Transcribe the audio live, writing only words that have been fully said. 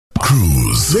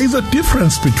Cruise. There's a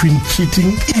difference between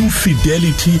cheating,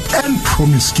 infidelity, and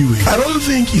promiscuity. I don't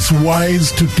think it's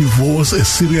wise to divorce a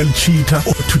serial cheater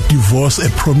or to divorce a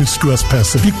promiscuous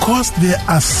person because there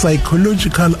are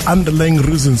psychological underlying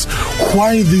reasons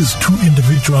why these two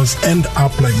individuals end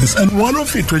up like this. And one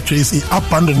of it, which is the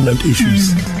abandonment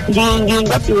issues.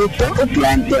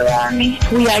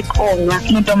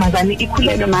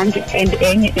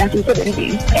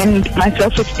 And my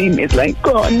self-esteem is like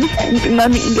gone. And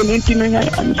mommy in the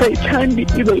internet, I'm so tired.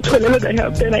 You know, it's all I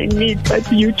have that I need,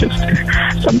 but you just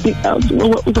something else.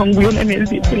 What was on wheel and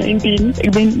it's 19.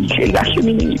 Then you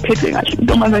actually pay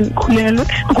Domazan Kulelo.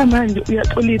 Command, we are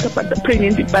told about the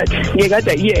pregnancy, but you got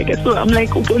a year. So I'm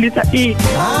like, oh, police are it.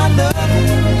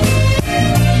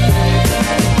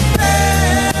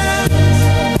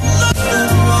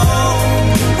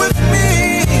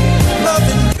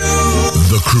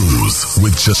 The Cruise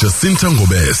with Jacinta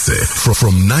Ngobese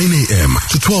from 9 a.m.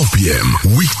 to 12 p.m.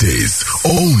 weekdays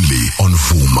only on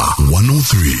Vuma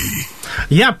 103.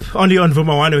 Yep, only on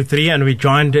Vuma 103, and we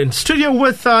joined in studio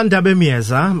with Ndabe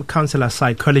Myeza, counselor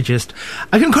psychologist.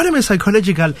 I can call him a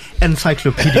psychological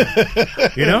encyclopedia,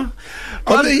 you know?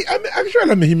 I'm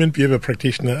a human behavior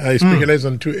practitioner. I specialize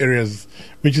on two areas,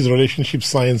 which is relationship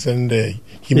science and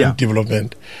human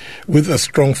development, with a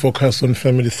strong focus on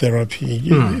family therapy,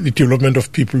 the development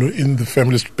of people in the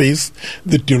family space,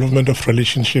 the development of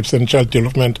relationships and child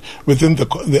development within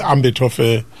the ambit of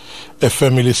a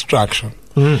family structure.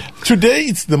 Today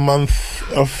it's the month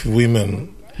of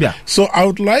women. Yeah. So I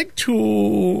would like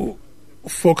to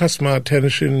focus my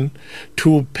attention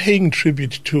to paying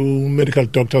tribute to medical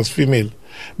doctors, female.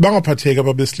 Bangapateka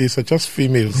babeslisa, just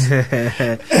females.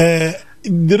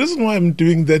 The reason why I'm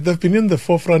doing that, they've been in the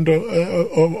forefront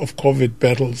of COVID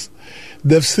battles.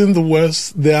 They've seen the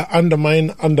worst. They are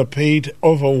undermined, underpaid,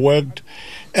 overworked.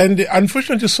 And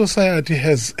unfortunately, society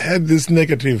has had this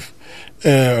negative,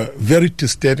 very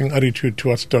disturbing attitude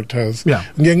towards doctors. Yeah.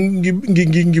 And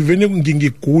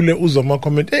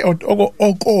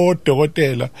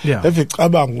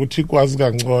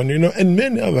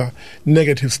many other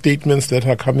negative statements that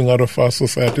are coming out of our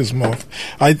society's mouth.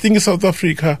 I think in South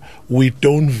Africa, we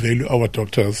don't value our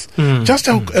doctors. Just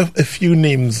a few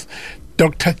names.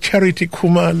 Dr. Charity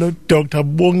Kumalo, Dr.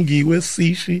 Bongiwe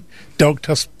Sishi,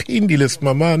 Dr. Spindiles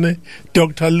Mamane,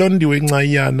 Dr. Londiwe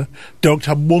Ngayana,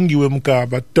 Dr. Bongiwe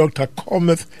Mgaba, Dr.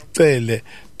 Cometh Tele,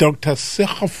 Dr.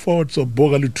 Sekhafodzo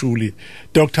Bogalutuli,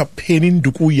 Dr. Penin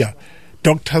Dukuya,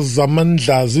 Dr.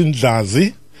 Zamandlazi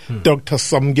Ndlazi, Dr.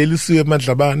 Samgelisiwe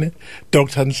Madlabane,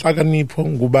 Dr. Nhlakanipho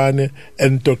Ngubane,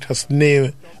 and Dr.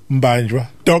 Snewe Mbanjwa,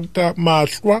 Dr.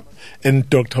 Mahlwa, and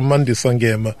Dr. Mandisa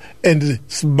Ngema, and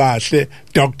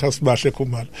Dr. Sibashle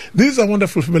Kumalo. These are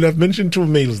wonderful females. I've mentioned two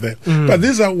males there, but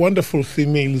these are wonderful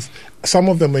females. Some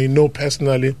of them I know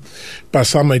personally, but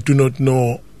some I do not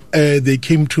know. They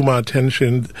came to my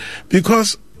attention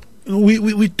because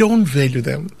we don't value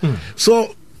them.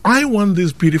 So I want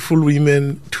these beautiful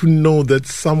women to know that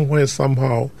somewhere,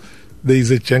 somehow, there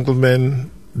is a gentleman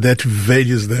that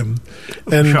values them.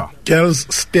 And girls,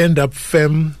 stand up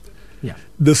firm. Yeah.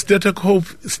 The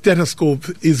stethoscope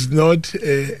is not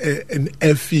an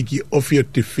effigy of your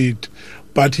defeat,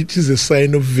 but it is a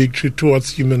sign of victory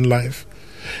towards human life.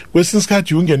 Kwesinye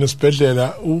isikhathi ungena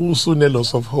esibhedlela usune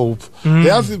loss of hope.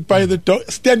 Yazi by the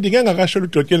standing engakasho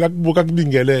udokotela kubuka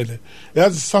kubingelele.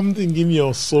 Yazi something in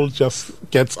your soul just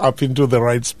gets up into the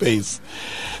right space.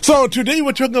 So today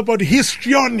we're talking about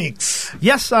histrionics.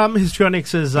 Yes,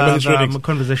 histrionics is a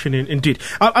conversation indeed.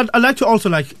 I'd like to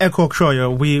also echo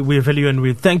Kshoyo. We value and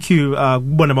we thank you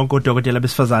Bonamonko Dokotela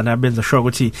Bisfazana Benza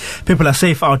Shogoti. People are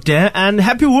safe out there, and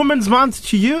happy Women's Month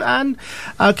to you, and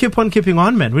keep on keeping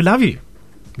on, man. We love you.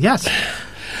 Yes.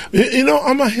 You know,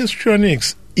 I'm a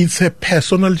histrionics. It's a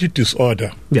personality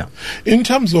disorder. Yeah. In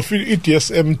terms of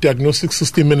EDSM diagnostic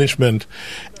system management,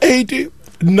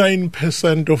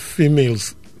 89% of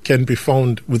females can be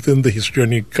found within the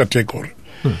histrionic category.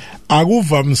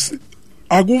 Akuvamsile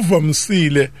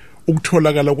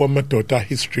ukutholakala kwamadoda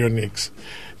histrionics.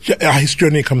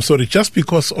 Histrionic, I'm sorry, just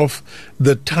because of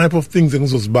the type of things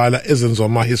engizozibala ezenziwa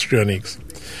ama-histrionics.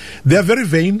 They are very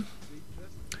vain.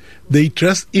 They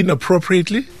dress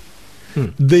inappropriately.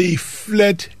 They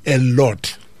flirt a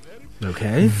lot.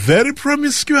 Okay. Very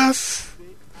promiscuous.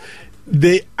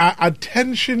 They are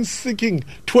attention-seeking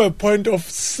to a point of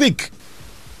sick.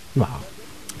 Wow.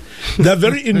 They're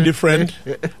very indifferent,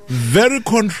 very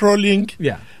controlling,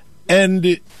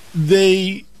 and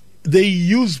they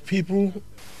use people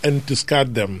and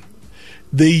discard them.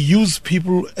 They use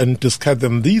people and discard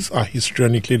them. These are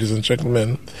histrionic, ladies and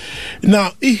gentlemen.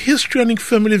 Now, a histrionic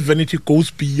family vanity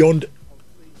goes beyond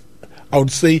I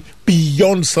would say,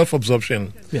 beyond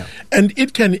self-absorption. Yeah. And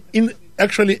it can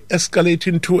actually escalate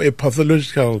into a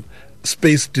pathological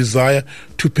space desire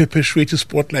to perpetuate a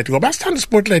spotlight.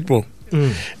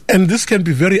 And this can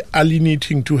be very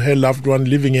alienating to her loved one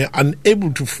living here,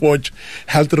 unable to forge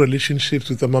healthy relationships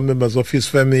with the members of her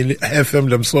family, and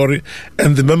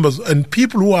the members and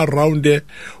people who are around her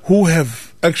who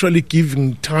have actually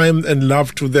given time and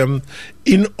love to them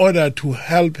in order to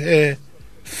help her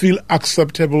feel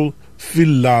acceptable, feel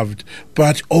loved.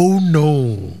 But oh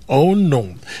no,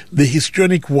 the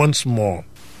histrionic wants more.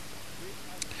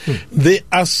 They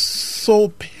are so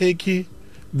picky,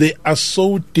 they are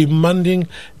so demanding,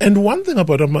 and one thing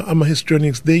about ama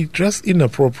histrionics, they dress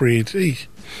inappropriate.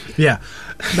 Yeah.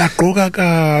 And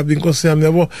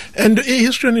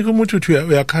histrionic umuntu uthi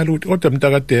uyakhala ukuthi kodwa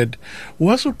mntaka dead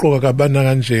wasugqoka kabana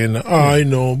kanjena. I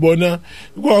know bona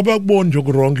kwabakubona nje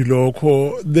kurong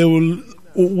lokho, they will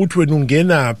uthi wena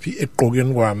ungenaphi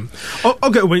egqokeni kwami.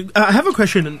 Okay, wait, I have a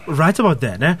question right about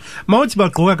that. Mawuthi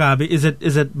bagqoka kabi, is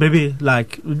it maybe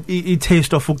like a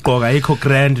taste of ugqoka iko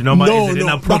grand no, is it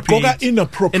inappropriate?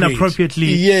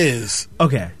 Inappropriately. Yes.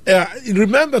 Okay.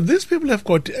 Remember, these people have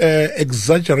got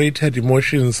exaggerated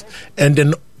emotions and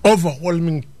an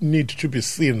overwhelming need to be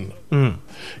seen.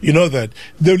 You know that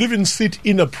they'll even sit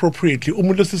inappropriately.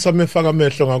 Umuntu sisamefaka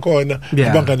amehlo ngakhona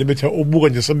abangane bethe ubuka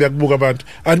nje sobuyakubuka abantu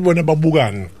atibona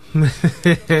babukani.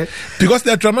 Because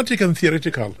they are dramatic and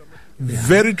theatrical.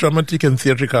 Very dramatic and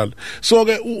theatrical. So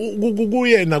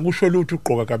kuyena kusho lutho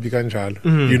ugqoka kabi kanjalo.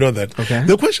 You know that. Okay.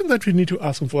 The question that we need to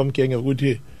ask Mfowamkenge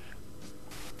ukuthi,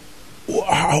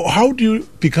 how do you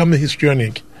become a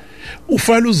histrionic?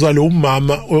 Ufale uzale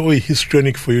umama or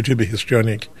histrionic for you to be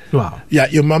histrionic. Wow. Yeah,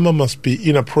 your mama must be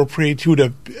inappropriate. You would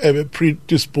have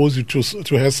predisposed you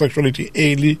to her sexuality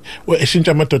early. Or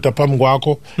eshintsha amadoda phambi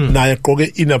kwakho naye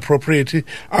agqoke inappropriate.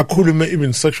 Akhulume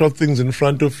even sexual things in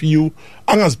front of you.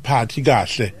 Angaziphathi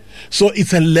kahle. So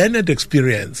it's a learned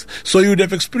experience. So you would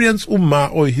have experienced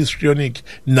umma or histrionic,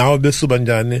 now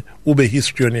besubanjane ube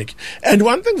histrionic. And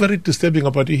one thing very disturbing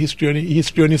about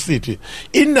histrionicity,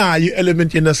 inayo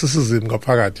element ye narcissism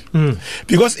ngaphakathi.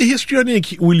 Because a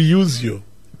histrionic will use you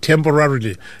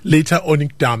temporarily, later on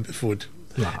ikudambe futhi.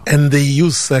 Wow. And they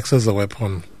use sex as a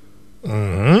weapon.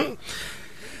 All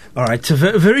right, so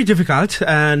very difficult.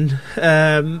 And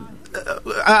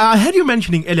I heard you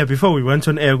mentioning earlier before we went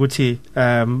on air ukuthi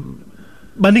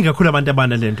baningi kakhulu abantu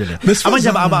abana lento le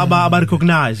abanye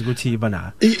aba-recognize ukuthi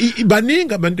bana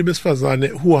baningi abantu besifazane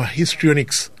who are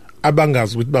histrionics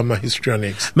abangazi ukuthi bama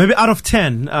histrionics. Maybe out of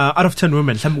 10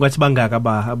 women mhlawumbe ngathi bangaka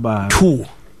aba 2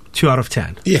 out of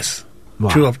 10. Yes. Wow.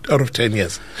 2 out of 10,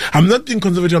 yes. I'm not being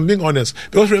conservative, I'm being honest.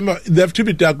 Because remember, they have to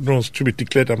be diagnosed to be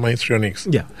declared as histrionics.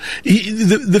 Yeah.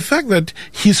 The fact that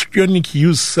histrionic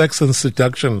use sex and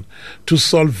seduction to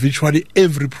solve virtually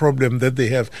every problem that they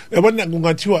have.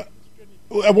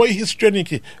 Abo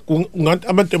histrionic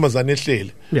amantombazane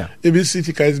ehlele. Yeah.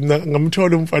 Ebisithi guys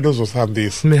ngamthola umfana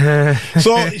ozosihambisa.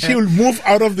 So she will move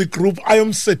out of the group. I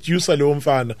am seducer leyo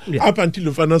mfana up until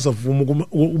umfana azavuma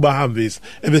ubahambisa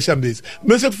ebeshambisa.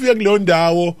 Bese kufika kuleyo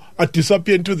ndawo a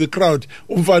disappear into the crowd.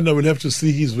 Umfana will have to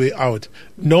see his way out.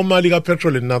 Normally ka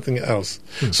petrol and nothing else.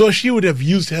 So she would have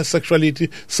used her sexuality,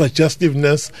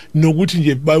 suggestiveness, nokuthi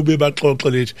nje babe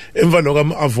baxoxe lethi emva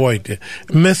lokho avoid.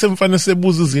 Mase mfana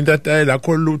sebuza izinto atayela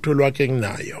lutho lwakhe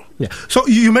nginayo. Yeah. So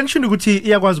you mentioned ukuthi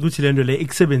iyakwazi ukuthi lento le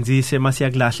ikusebenzise mase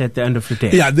yakulahla at the end of the day.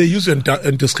 Yeah, they use and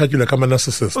discard you like a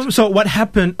narcissist. So what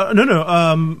happened?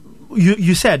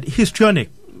 You said histrionic.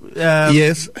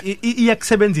 Yes.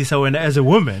 Iyakusebenzisa wena as a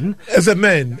woman. As a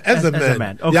man. As a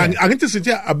man. Okay. Yeah, angithi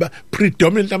sithi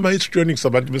predominantly ama-histrionics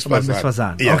abantu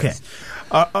besifazane. Yes. Okay.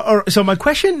 So my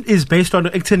question is based on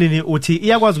ekuthenini uthi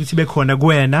iyakwazi ukuthi bekhona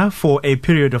kuwena for a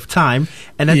period of time,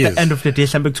 and at the end of the day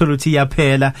mhlawumbe kuthola ukuthi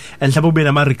iyaphela and mhlawumbe ube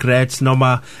nama regrets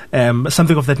noma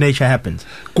something of that nature happens.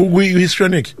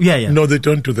 Histrionic? Yeah. No, they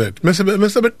don't do that. Mase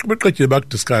beqedile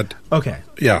bakudiscard. Okay.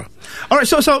 Yeah. All right,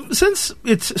 so since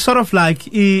it's sort of like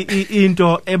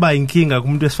into eba inkinga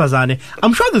kumuntu wesifazane,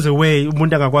 I'm sure there's a way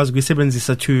umuntu angakwazi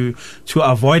ukuyisebenzisa to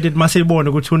avoid it. Mase ibone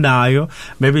ukuthi unayo,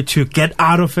 maybe to get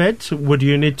out of it. Would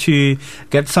you need to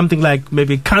get something like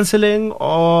maybe counseling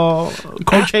or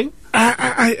coaching?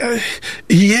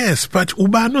 Yes, but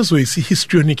ubani ozoyisi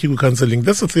histrionic counseling?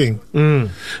 That's the thing.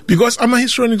 Because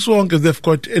ama-histrionics wonke, they've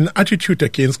got an attitude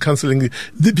against counseling.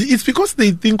 It's because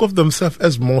they think of themselves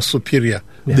as more superior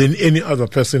than any other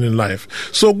person in life.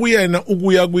 So we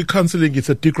counseling, it's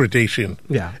a degradation.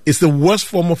 Yeah. It's the worst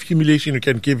form of humiliation you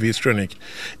can give histrionic.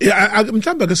 Okay.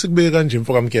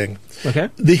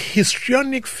 The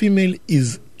histrionic female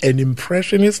is an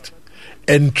impressionist,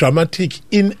 and dramatic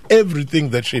in everything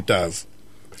that she does.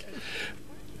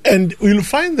 And you'll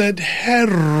find that her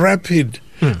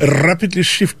rapidly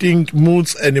shifting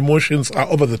moods and emotions are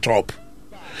over the top.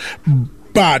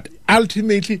 But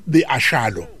ultimately, they are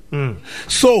shallow.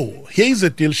 So, here's the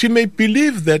deal. She may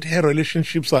believe that her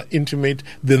relationships are intimate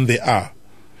than they are.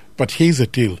 But here's the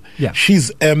deal. Yeah.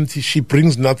 She's empty. She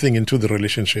brings nothing into the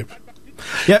relationship.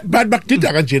 Yeah. But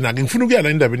ngifuna ukuya la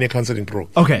endabeni counseling pro.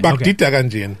 Okay.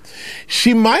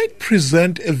 She might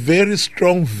present a very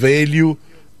strong value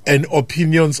and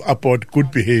opinions about good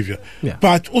behavior. Yeah.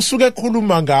 But usuke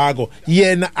khuluma ngako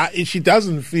yena she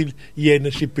doesn't feel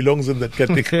yena she belongs in that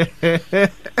category.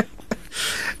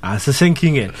 So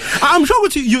sinking in. I'm sure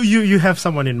you have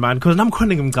someone in mind because I'm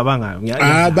calling him Kabanga.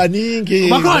 Baningi.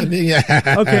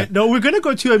 Okay, no, we're going to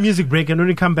go to a music break, and when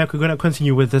we come back, we're going to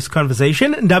continue with this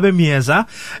conversation. Ndabe Myeza,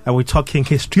 and we're talking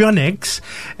histrionics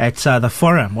at the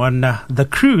forum on the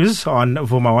cruise on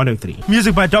Vuma 103.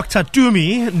 Music by Dr.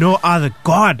 Dumi, No Other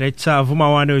God at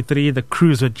Vuma 103, the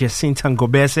cruise with Jacinta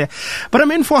Ngobese. But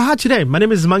I'm in for her today. My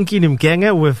name is Monkey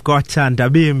Nimgenge. We've got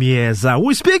Ndabe Myeza.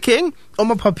 We're speaking on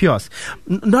Papios.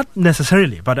 Not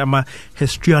necessarily, but I'm a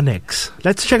histrionics.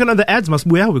 Let's check in on the ads,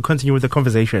 Masbuya. We'll continue with the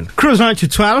conversation. Cruise 9 to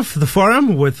 12, the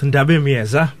forum with Ndabe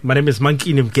Myeza. My name is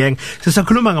Monkey Nimgang.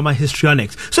 I'm a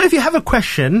histrionics. So if you have a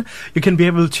question, you can be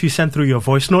able to send through your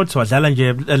voice notes or a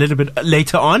little bit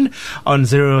later on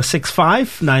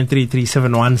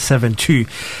 065-933-7172.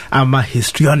 I'm a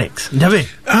histrionics. Ndabe.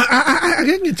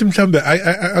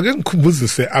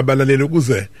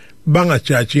 Banga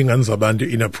judging and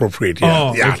inappropriate.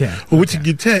 Okay. Which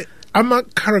gite ama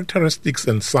characteristics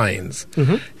and signs.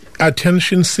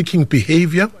 Attention seeking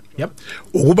behavior. Yep.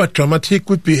 Uba dramatic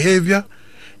with behavior.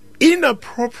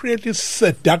 Inappropriately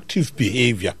seductive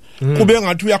behavior. Kube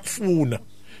ngathi uyakufuna.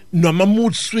 Noma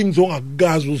mood swings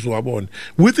ongagazi uzwabona.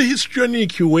 With the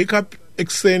histrionic, you wake up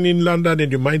ekuseni in London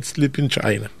and you might sleep in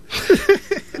China.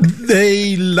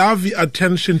 They love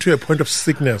attention to a point of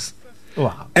sickness.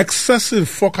 Wow. Excessive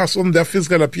focus on their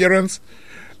physical appearance.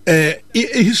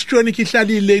 Histrionic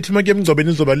ihlali late manje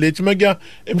emgcobeni izoba late manje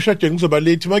emshadweni izoba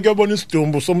late manje ubona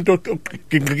isidumbu somuntu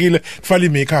ogqigqikile fali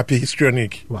makeup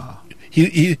histrionic. Wow.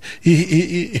 He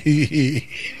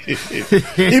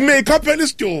makeup and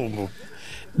isidumbu.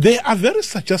 They are very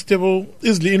suggestible,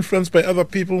 easily influenced by other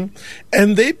people,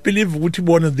 and they believe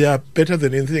ukuthi they are better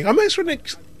than anything.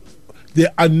 Histrionics, they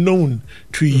are known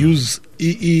to use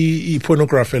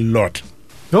pornography a lot.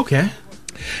 Okay.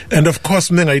 And of course,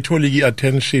 I told you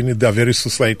attention, they are very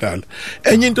societal.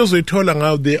 And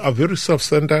they are very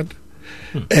self-centered.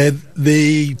 And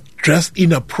they dress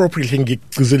inappropriately.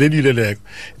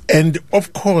 And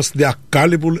of course, they are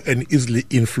gullible and easily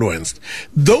influenced.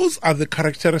 Those are the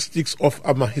characteristics of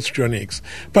histrionics.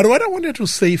 But what I wanted to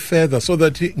say further, so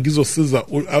that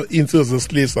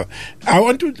I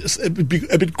want to be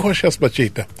a bit cautious,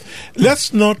 Bacheta.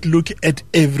 Let's not look at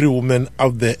every woman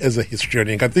out there as a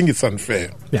histrionic. I think it's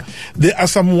unfair. Yeah. There are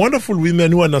some wonderful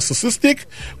women who are narcissistic,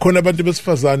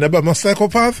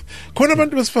 psychopath,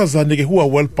 who are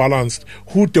well balanced,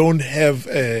 who don't have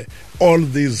all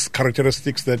these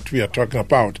characteristics that we are talking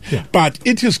about. Yeah. But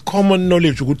it is common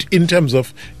knowledge in terms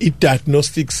of a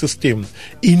diagnostic system.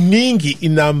 Iningi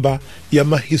inamba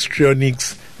yama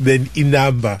histrionics than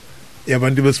inamba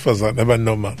yabantu besifazane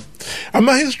abanormal.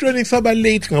 Ama histrionics aba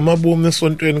late ngamabomu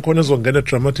esontweni khona ezongena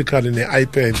dramatically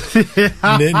ne-iPad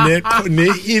ne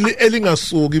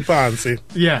elingasuki phansi.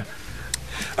 Yeah.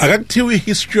 Akakuthiwa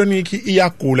histrionic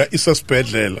iyagula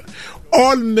isesibhedlela.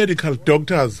 All medical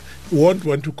doctors won't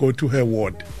want to go to her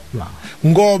ward. Wow.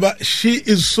 Ngoba she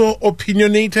is so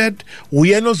opinionated,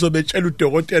 uyena ozobetshela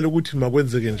udokotela ukuthi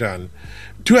makwenzeke njani.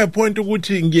 To a point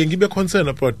ukuthi ngiye ngibe concerned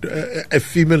about a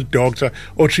female doctor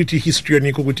or treat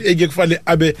histrionic ukuthi eke kufale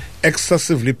abe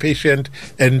excessively patient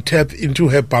and tap into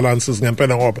her balances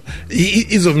ngempela ngoba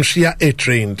izomshiya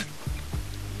trained.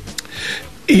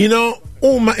 You know,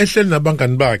 uma ehleli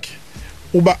nabangani bakhe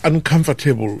uba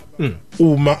uncomfortable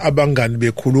uma abangani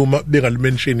bekhuluma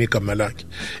bengalimention igama lakhe.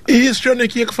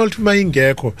 Histrionic yekufanele uma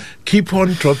ingekho keep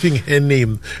on dropping her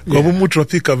name ngoba uma drop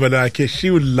igama lakhe she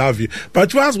will love you, but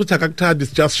wazi ukuthi akakuthandi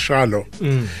is just shallow.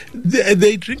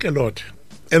 They drink a lot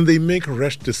and they make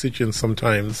rash decisions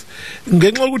sometimes.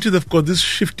 Ngenxa ukuthi they've got these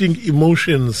shifting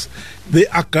emotions, they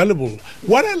are gullible.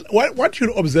 What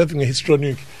you're observing a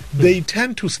histrionic, they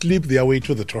tend to sleep their way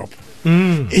to the top.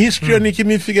 Histrionic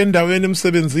imifika endaweni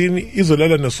emsebenzini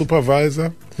izolala no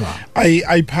supervisor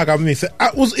ayiphakamise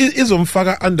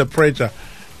izomfaka under pressure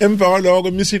emva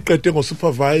kwaloko misiqede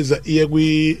ngosupervisor iye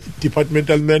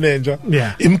kwi-departmental manager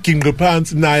imginqe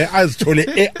phansi naye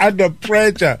azithole under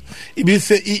pressure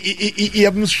ibise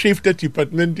iyamshift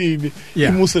edepartmentini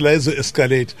imuse la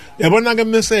ezo-escalate yabona-ke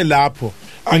mese lapho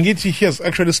angithi he has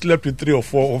actually slept with 3 or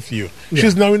 4 of you.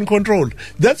 She's now in control.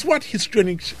 That's what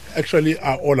histrionics actually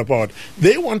are all about.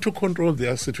 They want to control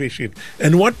their situation.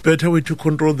 And what better way to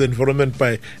control the environment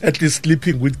by at least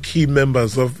sleeping with key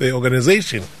members of the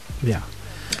organization? Yeah.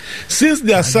 Since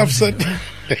they are self-centered,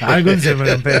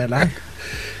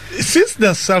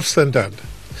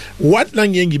 what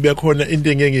ngibe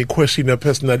question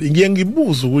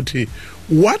personally,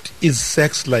 what is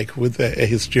sex like with a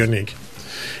histrionic?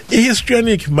 A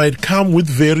histrionic might come with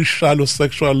very shallow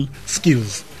sexual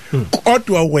skills.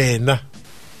 Kodwa wena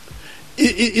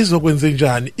izokwenza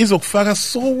njani? Izokufaka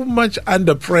so much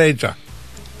under pressure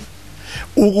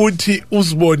ukuthi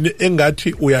uzibone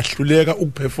engathi uyahluleka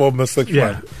ukuperforma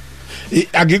sexually.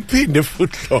 Angikuphinde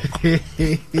futhi lokho.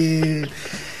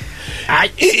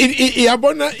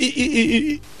 Yabona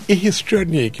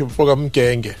i-histrionic mfoka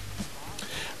mgenge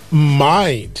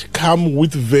might come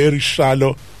with very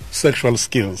shallow sexual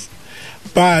skills,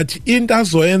 but into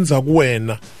azoyenza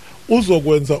kuwena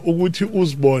uzokwenza ukuthi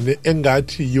uzibone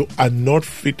engathi you are not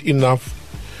fit enough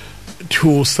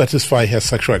to satisfy her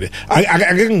sexually.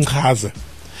 Ake ngichaze.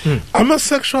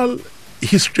 Ama-sexual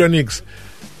histrionics,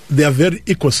 they are very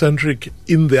egocentric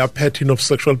in their pattern of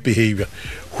sexual behavior,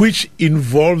 which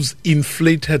involves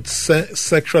inflated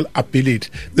sexual ability.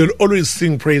 They'll always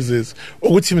sing praises.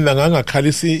 Ukuthi mina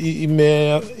ngangakhalisi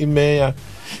imeya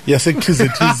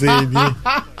yasekhizethizeni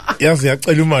yazi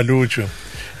yacela umalutsho.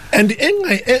 And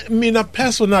mina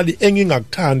personally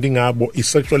engingakuthandi ngabo is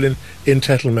sexual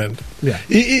entitlement.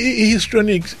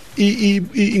 Histrionics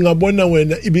ingabona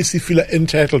wena ibisifila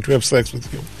entitled to have sex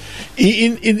with you.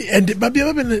 And babe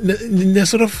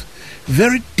sort of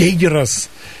very dangerous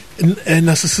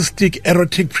narcissistic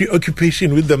erotic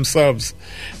preoccupation with themselves.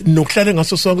 Nokuhlale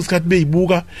ngaso sonke isikhathi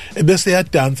beyibuka bese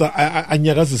yadansa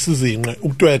anyakazisa izinqe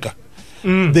ukutweka.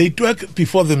 They twerk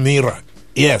before the mirror.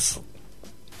 Yes.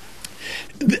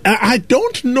 I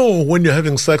don't know when you're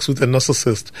having sex with a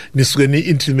narcissist, nisukeni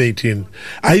intimating.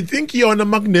 I think you're on a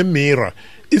magne mirror.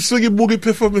 Isuki buki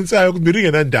performance ayo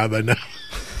kubiringa na ndaba na.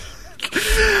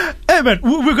 Hey man,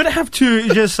 we're going to have to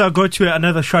just go to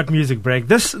another short music break.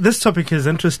 This topic is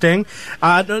interesting.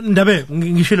 Ndabe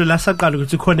ngishilo la saqala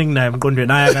ukuthi khona enginayo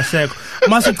emqondweni ayakasekho.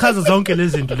 Masichaza zonke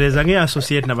lezi zinto lezi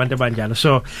angiyassociate nabantu abanjalo.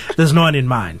 So there's no one in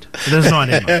mind. So,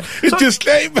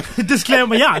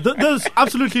 disclaimer. Yeah, there's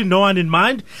absolutely no one in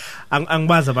mind.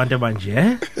 Angbaza abantu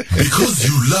abanje. Because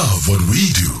you love what we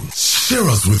do. Share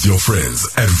us with your friends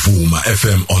at Vuma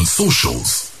FM on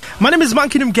socials. My name is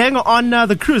Monkey Mgenga on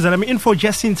the cruise, and I'm in for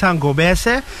Jacinta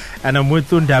Ngobese, and I'm with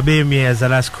Ndabe Myeza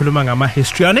las khuluma ngama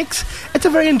Histrionics. It's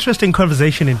a very interesting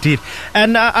conversation indeed.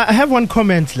 And I have one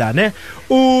comment la ne.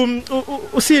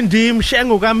 Usindim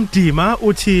shengo kamdima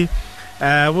uthi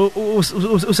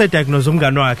usediagnose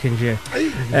umngane wakhe nje.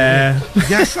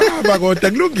 Yasaba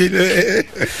kodwa kulungile.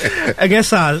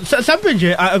 Ngesa mhlawumbe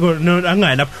nje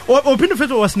angayi lapho. Uphinde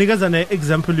futhi wasinikeza ne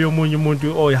example yomunye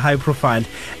umuntu o high profile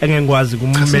engengikwazi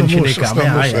kummention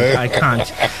igama. I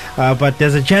can't. But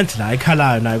there's a gentleman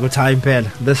ayikhalayo nayo ukuthi hayi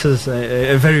impela. This is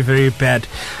a very very bad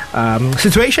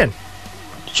situation.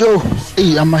 Joe,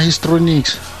 ama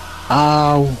histrionics.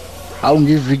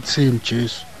 Awungi victim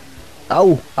Jesu.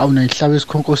 Awunayihlaba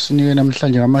esikhonkosini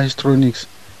namhlanje ngama histrionics.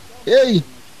 Hey,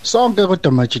 sonke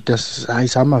kodwa majida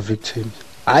ayisama victims.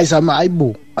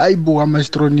 Ayibu ama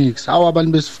histrionics.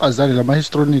 Abantu besifazane lama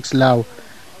histrionics lawo.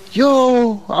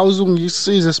 Yo,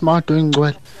 awuzungisize smart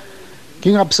engcwele.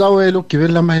 Ngingabusawela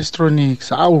ukugibela lama histrionics.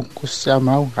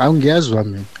 Kusiyama ngiyezwa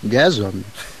mina.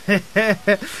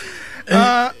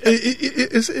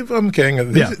 If I'm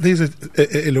getting there's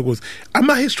a logos.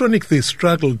 Ama histrionic, they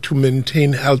struggle to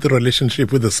maintain healthy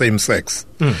relationship with the same sex.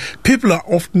 People are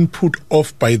often put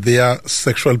off by their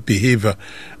sexual behavior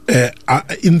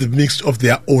in the midst of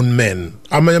their own men.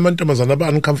 Amantombazana aba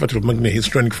uncomfortable making a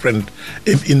histrionic friend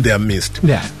in their midst.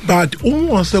 But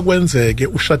umase kwenzeke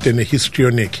ushade ne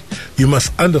histrionic, you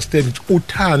must understand it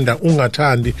uthanda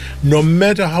ungathandi, no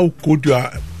matter how good you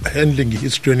are handling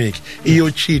histrionic,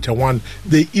 cheater one,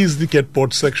 they easily get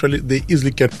bored sexually, they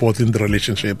easily get bored in the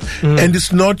relationship. And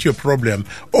it's not your problem.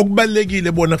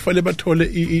 Okubalekile bona fale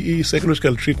bathole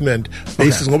psychological treatment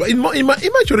basis ngoba in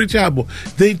majority abo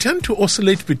they tend to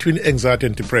oscillate between anxiety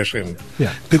and depression.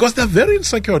 Because they're very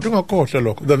insecure.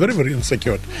 They're very, very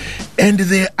insecure. And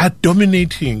they are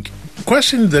dominating.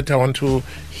 Question that I want to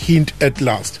hint at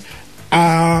last.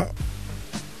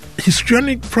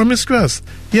 Histrionic promiscuous.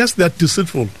 Yes, they're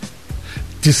deceitful.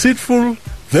 deceitful,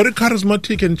 very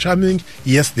charismatic and charming.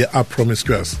 Yes, they are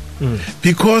promiscuous.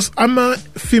 Because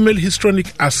female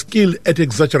histrionic are skilled at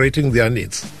exaggerating their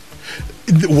needs.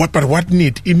 But what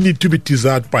need? It need to be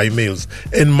desired by males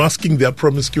and masking their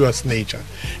promiscuous nature.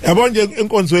 Abanje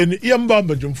enkonzweni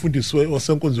iyambamba nje umfundisi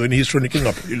osenkonzweni histrionic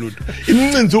ingaphilulu.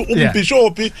 Imncinze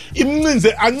umbishop,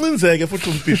 imncinze ancinzeke futhi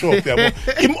umbishop yabo.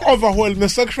 Im overwhelm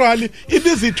sexually,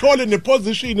 ibizithole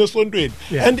neposition esontweni.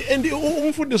 And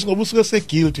umfundisi ngoba usuke se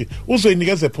guilty,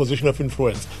 uzoyinikeza a position of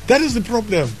influence. That is the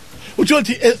problem.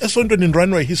 Uthi esontweni in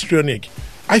runway histrionic.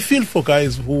 I feel for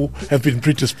guys who have been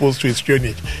predisposed to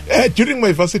histrionic. During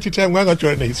my varsity time, I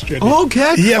joined a histrionic.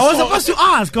 Okay. Yes, I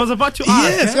was about to ask.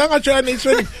 Yes, I joined a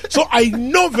histrionic. So I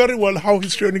know very well how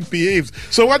histrionic behaves.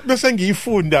 So what Mesengi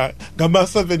Funda, Gamba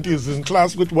 70s in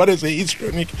class with what is a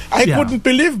histrionic, I couldn't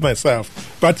believe myself.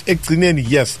 But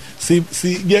yes, see,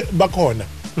 bakona.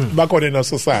 Bakona in our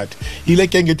society. Ile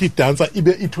kengeti dancer,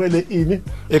 ibe itwele ini,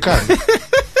 ekan.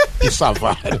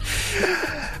 Isavan.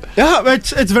 Yeah,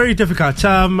 it's very difficult.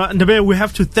 Ndabe, we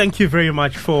have to thank you very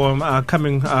much for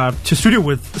coming to studio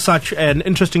with such an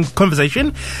interesting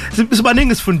conversation.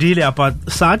 Sibaningi sifundile about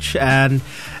such, and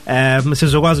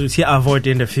sizokwazi ukuthi avoid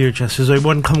in the future.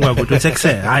 Sizoyibona qhamuka kuthi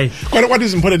uthekse. Hayi. What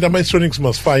is important, that my histrionics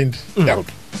must find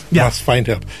help. Yeah. Must find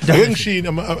help.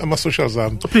 I'm a social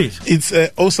zam. Please. It's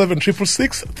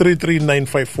 07666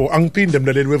 33954. Angpinde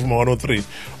mlaleli wevuma 103.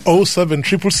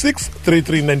 07666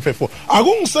 33954.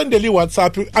 Akungisendeli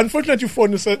WhatsApp. Unfortunately,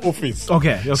 phone is office.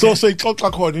 Okay. So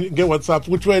ixoxa khona nge WhatsApp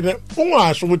which wena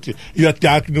ungasho ukuthi you are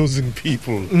diagnosing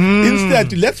people.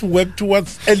 Instead, let's work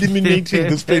towards eliminating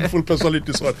this painful personality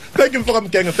disorder. Thank you for coming,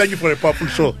 gang, and thank you for a powerful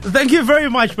show. Thank you very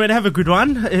much, man. Have a good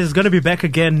one. It's going to be back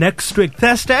again next week,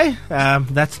 Thursday.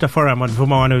 That's the forum on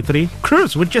Vuma 103.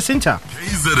 Cruise with Jacinta.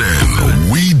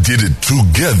 KZN, we did it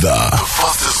together. The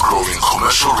fastest growing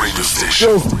commercial radio station.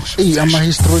 I'm a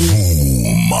histrionic.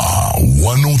 Vuma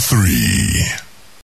 103.